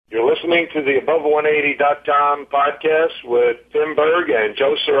listening to the Above180.com podcast with Tim Burg and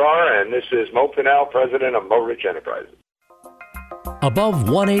Joe Serrar, and this is Mo Pinnell, president of Mo Rich Enterprises.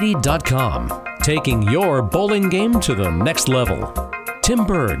 Above180.com, taking your bowling game to the next level. Tim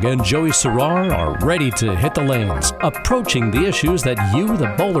Burg and Joey Serrar are ready to hit the lanes, approaching the issues that you, the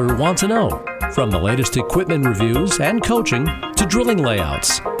bowler, want to know. From the latest equipment reviews and coaching to drilling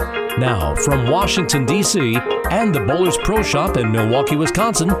layouts. Now, from Washington, D.C. and the Bowlers Pro Shop in Milwaukee,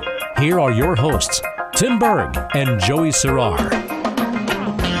 Wisconsin, here are your hosts, Tim Burg and Joey Serrar.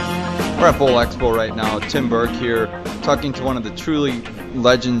 We're at Bowl Expo right now. Tim Burg here, talking to one of the truly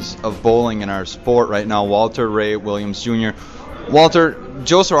legends of bowling in our sport right now, Walter Ray Williams Jr. Walter,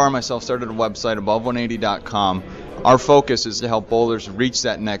 Joe Serrar and myself started a website, Above180.com. Our focus is to help bowlers reach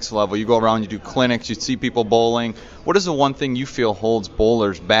that next level. You go around, you do clinics, you see people bowling. What is the one thing you feel holds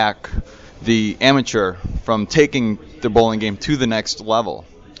bowlers back, the amateur, from taking their bowling game to the next level?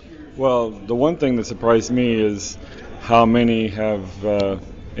 Well, the one thing that surprised me is how many have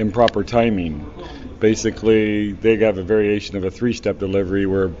improper timing. Basically, they have a variation of a three-step delivery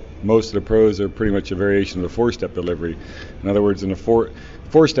where most of the pros are pretty much a variation of a four-step delivery. In other words, in a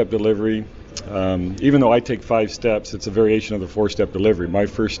four-step delivery, even though I take 5 steps, it's a variation of the 4-step delivery. My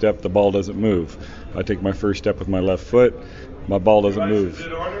first step, the ball doesn't move. I take my first step with my left foot, my ball doesn't move.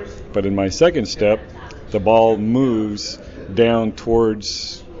 But in my second step, the ball moves down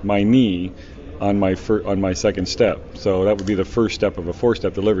towards my knee on my second step. So that would be the first step of a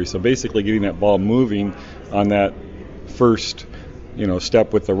 4-step delivery. So basically getting that ball moving on that first,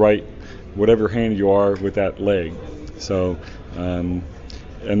 step with the right, whatever hand you are with that leg. So, and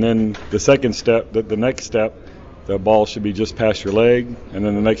then the second step, the next step, the ball should be just past your leg, and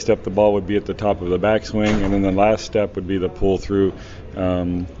then the next step, the ball would be at the top of the backswing, and then the last step would be the pull through,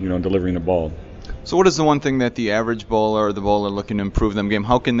 delivering the ball. So what is the one thing that the average bowler or the bowler looking to improve them game?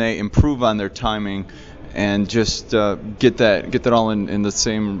 How can they improve on their timing and just get that all in the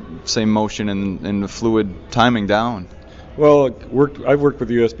same motion and the fluid timing down? Well, I've worked with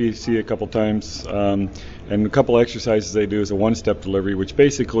the USBC a couple times, and a couple exercises they do is a one-step delivery, which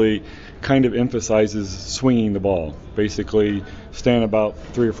basically kind of emphasizes swinging the ball. Basically, stand about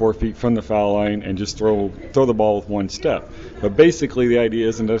 3 or 4 feet from the foul line and just throw the ball with one step. But basically, the idea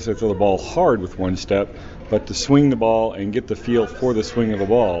isn't necessarily to throw the ball hard with one step, but to swing the ball and get the feel for the swing of the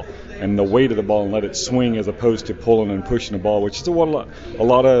ball and the weight of the ball and let it swing as opposed to pulling and pushing the ball, which is a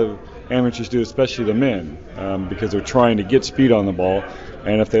lot of amateurs do, especially the men, because they're trying to get speed on the ball.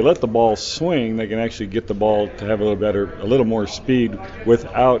 And if they let the ball swing, they can actually get the ball to have a little more speed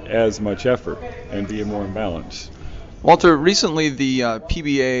without as much effort and be more in balance. Walter, recently the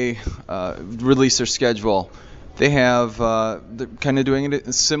PBA released their schedule. They have they're kind of doing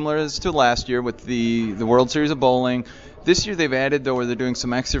it similar as to last year with the World Series of Bowling. This year they've added, though, where they're doing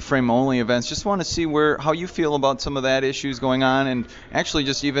some extra frame only events. Just want to see how you feel about some of that issues going on, and actually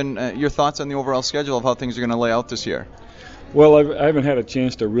just even your thoughts on the overall schedule of how things are going to lay out this year. Well, I haven't had a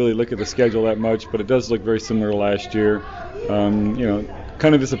chance to really look at the schedule that much, but it does look very similar to last year.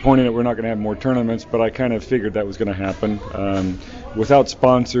 Kind of disappointing that we're not going to have more tournaments, but I kind of figured that was going to happen. Without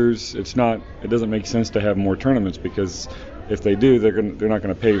sponsors, it doesn't make sense to have more tournaments, because if they do, they're not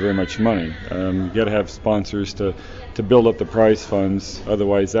going to pay very much money. You got to have sponsors to build up the prize funds.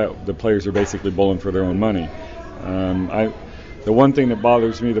 Otherwise, the players are basically bowling for their own money. The one thing that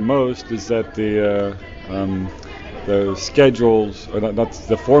bothers me the most is that the schedules, or not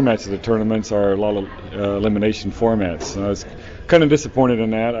the formats of the tournaments, are a lot of elimination formats. And I was kind of disappointed in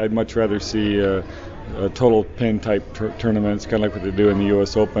that. I'd much rather see a total pin type tournaments, kind of like what they do in the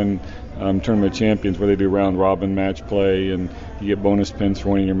U.S. Open Tournament of Champions, where they do round robin match play and you get bonus pins for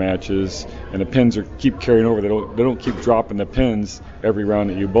winning your matches, and the pins keep carrying over. They don't keep dropping the pins every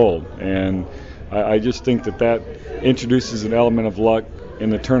round that you bowl. And I just think that introduces an element of luck in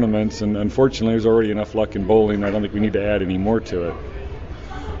the tournaments, and unfortunately there's already enough luck in bowling. I don't think we need to add any more to it.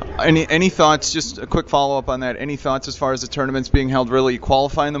 Any thoughts, just a quick follow-up on that, any thoughts as far as the tournaments being held? Really, you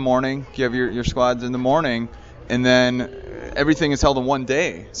qualify in the morning, you have your squads in the morning, and then everything is held in one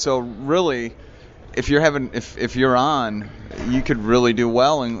day. So really, if you're on, you could really do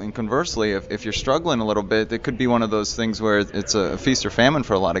well, and conversely, if you're struggling a little bit, it could be one of those things where it's a feast or famine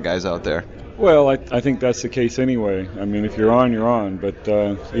for a lot of guys out there. Well, I think that's the case anyway. I mean, if you're on, you're on, but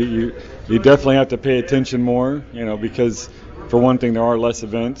you definitely have to pay attention more, because for one thing, there are less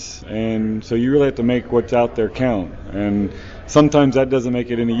events, and so you really have to make what's out there count. And sometimes that doesn't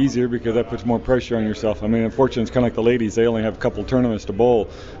make it any easier, because that puts more pressure on yourself. I mean, unfortunately, it's kind of like the ladies. They only have a couple tournaments to bowl,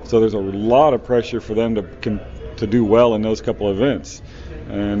 so there's a lot of pressure for them to do well in those couple events.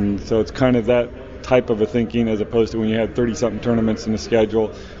 And so it's kind of that type of a thinking, as opposed to when you had 30-something tournaments in the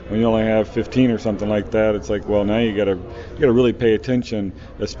schedule. When you only have 15 or something like that, it's like, well, now you got to really pay attention,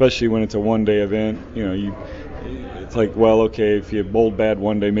 especially when it's a one-day event. It's like, well, okay, if you bowled bad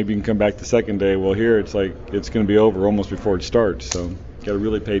one day, maybe you can come back the second day. Well, here it's like it's going to be over almost before it starts, so you got to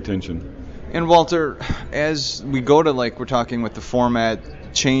really pay attention. And Walter, as we go to, like we're talking with the format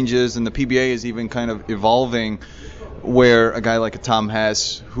changes, and the PBA is even kind of evolving, where a guy like a Tom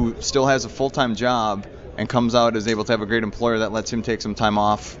Hess, who still has a full-time job and comes out, is able to have a great employer that lets him take some time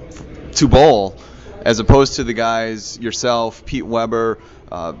off to bowl, as opposed to the guys, yourself, Pete Weber,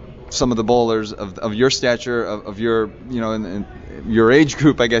 some of the bowlers of your stature, of your, in your age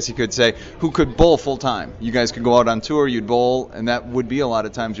group, I guess you could say, who could bowl full-time. You guys could go out on tour, you'd bowl, and that would be a lot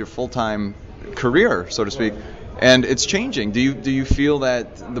of times your full-time career, so to speak. And it's changing. Do you feel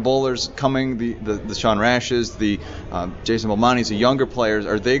that the bowlers coming, the Sean Rashes, the Jason Belmontes, the younger players,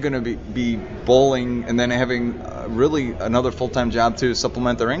 are they going to be bowling and then having really another full-time job to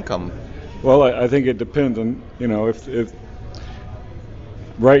supplement their income? Well, I think it depends on, if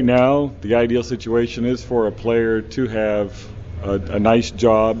right now the ideal situation is for a player to have a nice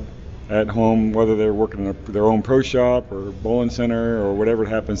job at home, whether they're working in their own pro shop or bowling center or whatever it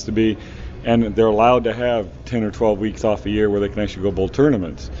happens to be, and they're allowed to have 10 or 12 weeks off a year where they can actually go bowl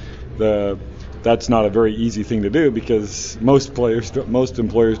tournaments. That's not a very easy thing to do, because most employers don't want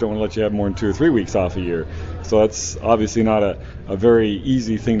to let you have more than 2 or 3 weeks off a year. So that's obviously not a very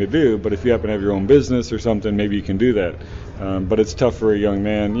easy thing to do, but if you happen to have your own business or something, maybe you can do that. But it's tough for a young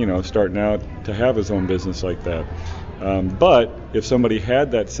man, starting out, to have his own business like that. But if somebody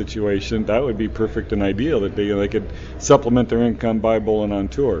had that situation, that would be perfect and ideal, that they could supplement their income by bowling on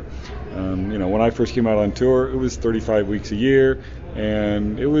tour. When I first came out on tour, it was 35 weeks a year,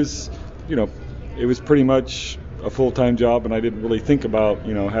 and it was pretty much a full-time job, and I didn't really think about,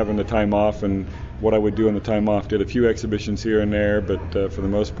 having the time off and what I would do in the time off. Did a few exhibitions here and there, but for the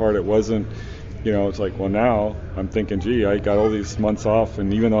most part, it wasn't. It's like, well, now I'm thinking, gee, I got all these months off,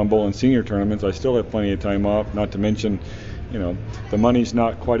 and even though I'm bowling senior tournaments, I still have plenty of time off, not to mention, the money's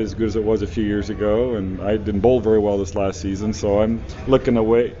not quite as good as it was a few years ago, and I didn't bowl very well this last season, so I'm looking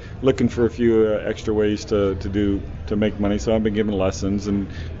for a few extra ways to make money. So I've been giving lessons, and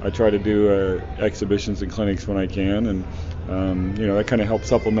I try to do exhibitions and clinics when I can, and that kind of helps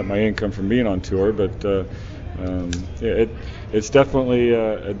supplement my income from being on tour, but it's definitely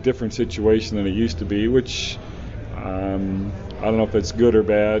a different situation than it used to be, which I don't know if it's good or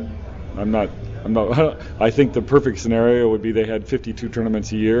bad. I'm not. I think the perfect scenario would be they had 52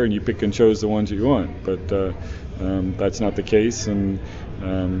 tournaments a year and you pick and chose the ones you want. But that's not the case, and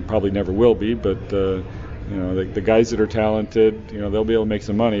probably never will be. But the guys that are talented, they'll be able to make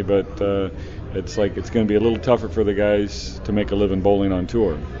some money. But it's going to be a little tougher for the guys to make a living bowling on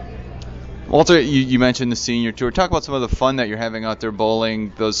tour. Walter, you mentioned the senior tour. Talk about some of the fun that you're having out there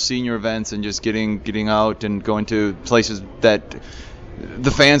bowling, those senior events, and just getting out and going to places that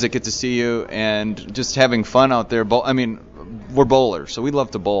the fans that get to see you, and just having fun out there. We're bowlers, so we love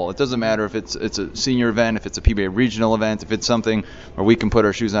to bowl. It doesn't matter if it's a senior event, if it's a PBA regional event, if it's something where we can put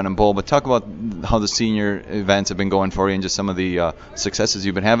our shoes on and bowl. But talk about how the senior events have been going for you, and just some of the successes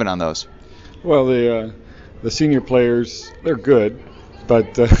you've been having on those. Well, the senior players, they're good,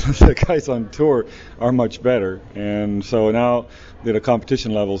 but the guys on tour are much better, and so now the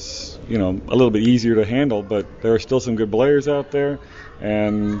competition level's a little bit easier to handle, but there are still some good players out there,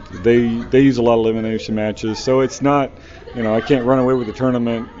 and they use a lot of elimination matches, so it's not, I can't run away with the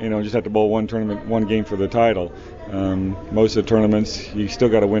tournament, just have to bowl one game for the title. Most of the tournaments, you still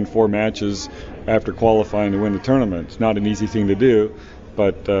got to win 4 matches after qualifying to win the tournament. It's not an easy thing to do,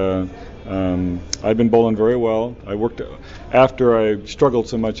 but I've been bowling very well. After I struggled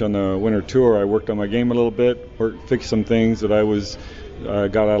so much on the winter tour, I worked on my game a little bit, fixed some things that I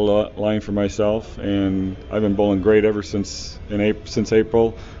got out of line for myself, and I've been bowling great ever since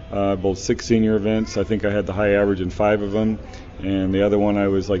April. I bowled 6 senior events. I think I had the high average in 5 of them, and the other one I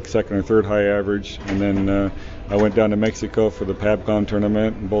was like second or third high average. And then I went down to Mexico for the PABCON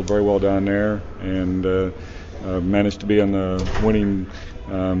tournament and bowled very well down there, and managed to be on the winning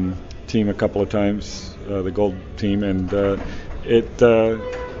team a couple of times, the gold team, and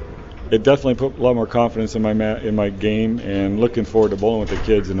it definitely put a lot more confidence in my game, and looking forward to bowling with the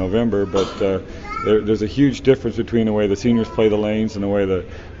kids in November. But there's a huge difference between the way the seniors play the lanes and the way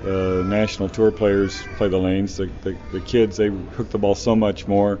the national tour players play the lanes. The kids, they hook the ball so much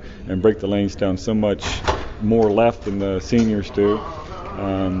more and break the lanes down so much more left than the seniors do,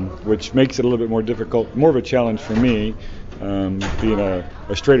 which makes it a little bit more difficult, more of a challenge for me, being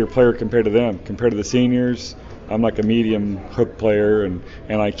a straighter player compared to them. Compared to the seniors, I'm like a medium hook player, and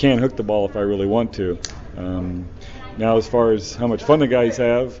I can hook the ball if I really want to. Now, as far as how much fun the guys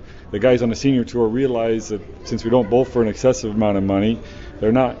have, the guys on the senior tour realize that since we don't bowl for an excessive amount of money,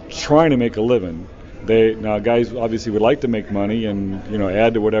 they're not trying to make a living. Now guys obviously would like to make money and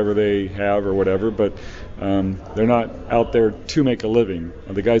add to whatever they have or whatever, but they're not out there to make a living.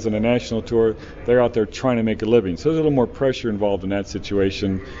 The guys on the national tour, they're out there trying to make a living. So there's a little more pressure involved in that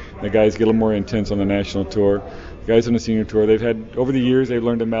situation. The guys get a little more intense on the national tour. The guys on the senior tour, over the years they've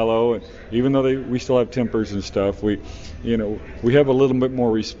learned to mellow, and even though we still have tempers and stuff, we have a little bit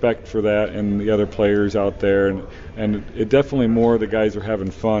more respect for that and the other players out there, and it definitely more the guys are having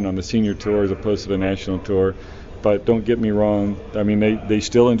fun on the senior tour as opposed to the national tour. But don't get me wrong, I mean they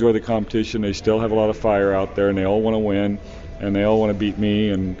still enjoy the competition, they still have a lot of fire out there, and they all want to win, and they all want to beat me,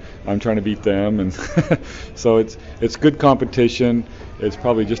 and I'm trying to beat them, and so it's good competition. It's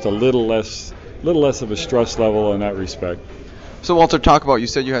probably just a little less of a stress level in that respect. So Walter, you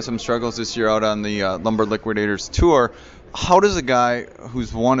said you had some struggles this year out on the Lumber Liquidators tour. How does a guy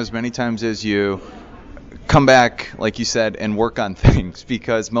who's won as many times as you come back, like you said, and work on things?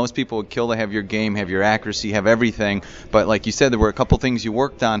 Because most people would kill to have your game, have your accuracy, have everything, but like you said, there were a couple things you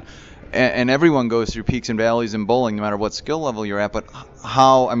worked on. And everyone goes through peaks and valleys in bowling, no matter what skill level you're at. But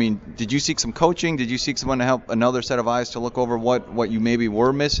did you seek some coaching? Did you seek someone to help, another set of eyes to look over what you maybe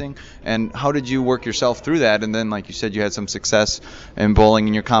were missing? And how did you work yourself through that? And then, like you said, you had some success in bowling,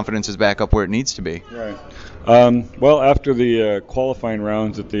 and your confidence is back up where it needs to be. Right. Well, after the qualifying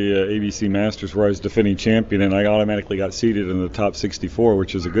rounds at the ABC Masters, where I was defending champion, and I automatically got seeded in the top 64,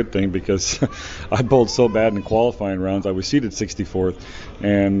 which is a good thing because I bowled so bad in the qualifying rounds. I was seeded 64th,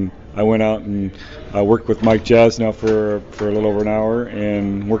 and I went out and worked with Mike Jasnow for a little over an hour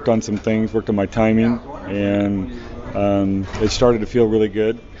and worked on some things, worked on my timing, and it started to feel really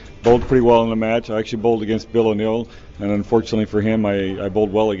good. Bowled pretty well in the match. I actually bowled against Bill O'Neill, and unfortunately for him, I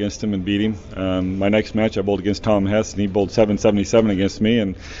bowled well against him and beat him. My next match, I bowled against Tom Hess, and he bowled 777 against me,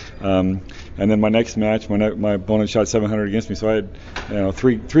 and then my next match, my opponent shot 700 against me. So I had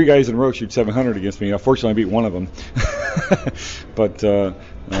three guys in a row shoot 700 against me. Fortunately, I beat one of them. But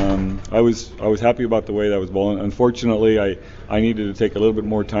I was happy about the way that I was bowling. Unfortunately, I needed to take a little bit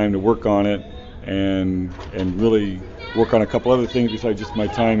more time to work on it and really work on a couple other things besides just my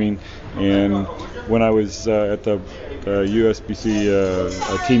timing. And when I was at the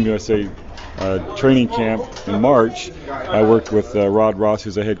USBC Team USA training camp in March, I worked with Rod Ross,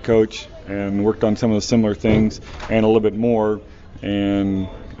 who's a head coach, and worked on some of the similar things and a little bit more. And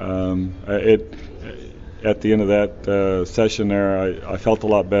at the end of that session there, I felt a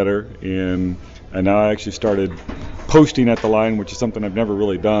lot better, and now I actually started posting at the line, which is something I've never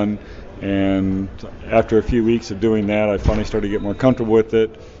really done. And after a few weeks of doing that, I finally started to get more comfortable with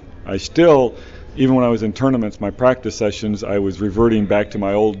it. I still, even when I was in tournaments, my practice sessions, I was reverting back to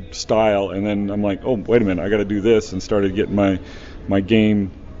my old style, and then I'm like, oh, wait a minute, I got to do this, and started getting my game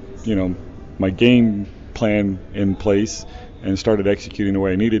plan in place, and started executing the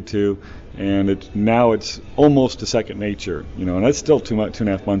way I needed to. And now it's almost a second nature, and that's still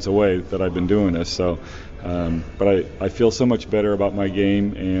 2.5 months away that I've been doing this. So, but I feel so much better about my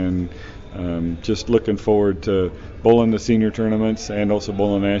game, and just looking forward to bowling the senior tournaments and also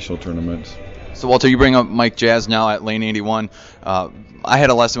bowling national tournaments. So, Walter, you bring up Mike Jasnow at Lane 81. I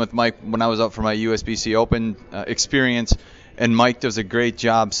had a lesson with Mike when I was up for my USBC Open experience, and Mike does a great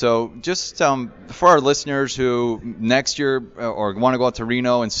job. So just for our listeners who next year or want to go out to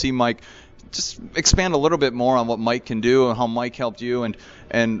Reno and see Mike, just expand a little bit more on what Mike can do and how Mike helped you.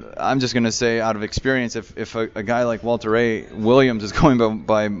 And I'm just going to say, out of experience, if a guy like Walter A. Williams is going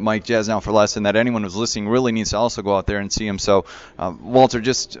by Mike Jasnow for lesson, that anyone who's listening really needs to also go out there and see him. So, Walter,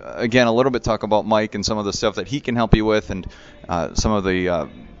 just, again, a little bit talk about Mike and some of the stuff that he can help you with, and some of the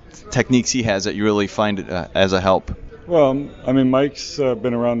techniques he has that you really find as a help. Well, I mean, Mike's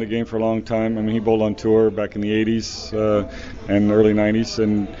been around the game for a long time. I mean, he bowled on tour back in the 80s and early 90s,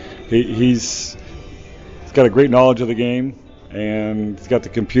 and he's got a great knowledge of the game, and he's got the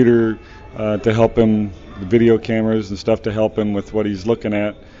computer to help him, the video cameras and stuff to help him with what he's looking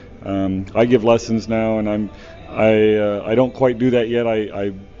at. I give lessons now, and I don't quite do that yet.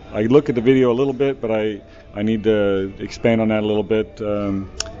 I look at the video a little bit, but I need to expand on that a little bit.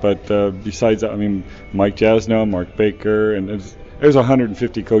 But besides that, I mean, Mike Jasnow, Mark Baker, and there's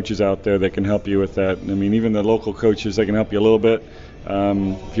 150 coaches out there that can help you with that. I mean, even the local coaches, they can help you a little bit.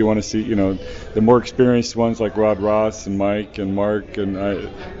 If you want to see, the more experienced ones like Rod Ross and Mike and Mark and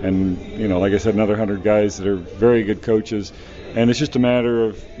like I said, another 100 guys that are very good coaches. And it's just a matter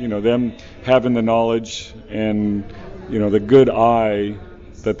of, them having the knowledge and, the good eye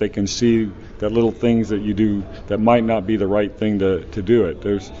that they can see that little things that you do that might not be the right thing to do it.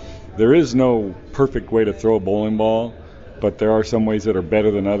 There is no perfect way to throw a bowling ball, but there are some ways that are better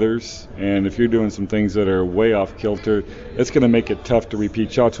than others. And if you're doing some things that are way off kilter, it's going to make it tough to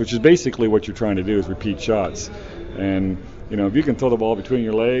repeat shots, which is basically what you're trying to do, is repeat shots. And if you can throw the ball between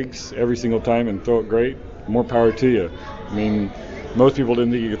your legs every single time and throw it great, more power to you. I mean, most people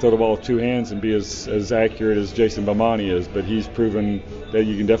didn't think you could throw the ball with two hands and be as accurate as Jason Bomani is, but he's proven that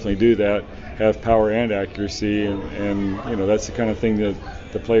you can definitely do that, have power and accuracy, and that's the kind of thing that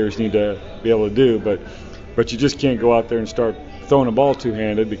the players need to be able to do. But you just can't go out there and start throwing a ball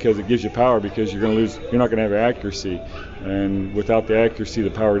two-handed, because it gives you power, because you're going to lose. You're not going to have accuracy, and without the accuracy,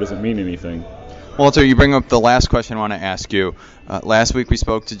 the power doesn't mean anything. Walter, you bring up the last question I want to ask you. Last week we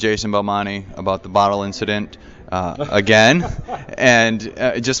spoke to Jason Bomani about the bottle incident again, and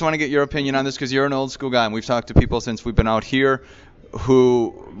just want to get your opinion on this, because you're an old school guy, and we've talked to people since we've been out here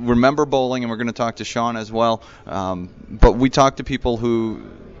who remember bowling, and we're going to talk to Sean as well. But we talked to people who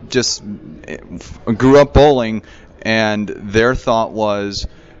just grew up bowling, and their thought was,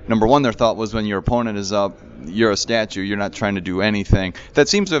 number one, their thought was when your opponent is up, you're a statue, you're not trying to do anything. That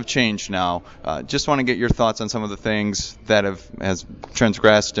seems to have changed now. Just want to get your thoughts on some of the things that has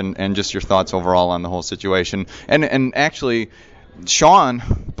transgressed, and just your thoughts overall on the whole situation. And actually, Sean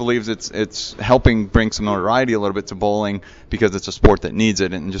believes it's helping bring some notoriety a little bit to bowling, because it's a sport that needs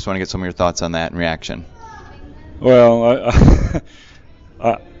it, and just want to get some of your thoughts on that and reaction. Well,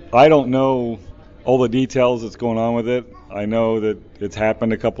 I don't know all the details that's going on with it. I know that it's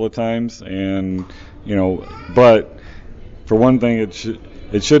happened a couple of times, and but for one thing,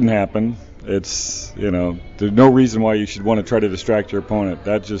 it shouldn't happen. It's there's no reason why you should want to try to distract your opponent.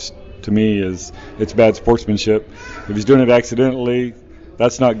 That just, to me, it's bad sportsmanship. If he's doing it accidentally,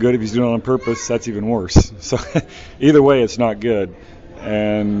 that's not good. If he's doing it on purpose, that's even worse. So either way, it's not good.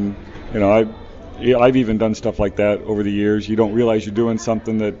 And I've even done stuff like that over the years. You don't realize you're doing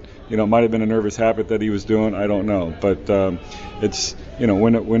something that might have been a nervous habit that he was doing. I don't know, but it's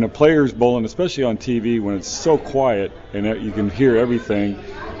when a player's bowling, especially on TV, when it's so quiet and you can hear everything,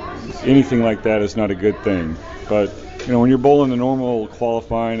 anything like that is not a good thing. But when you're bowling a normal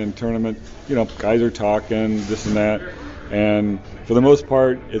qualifying and tournament, guys are talking this and that, and for the most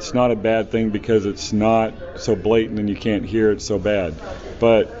part, it's not a bad thing, because it's not so blatant and you can't hear it so bad.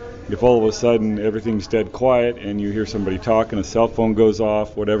 But if all of a sudden everything's dead quiet and you hear somebody talking, a cell phone goes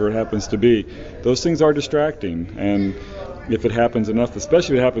off, whatever it happens to be, those things are distracting. And if it happens enough,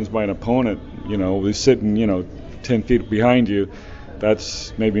 especially if it happens by an opponent, who's sitting, 10 feet behind you,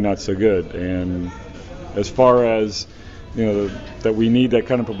 that's maybe not so good. And as far as, that we need that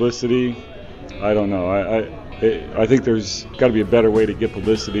kind of publicity, I don't know. I think there's got to be a better way to get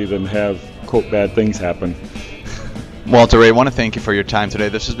publicity than have, quote, bad things happen. Walter Ray, I want to thank you for your time today.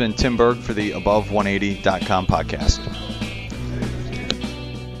 This has been Tim Burg for the Above180.com podcast.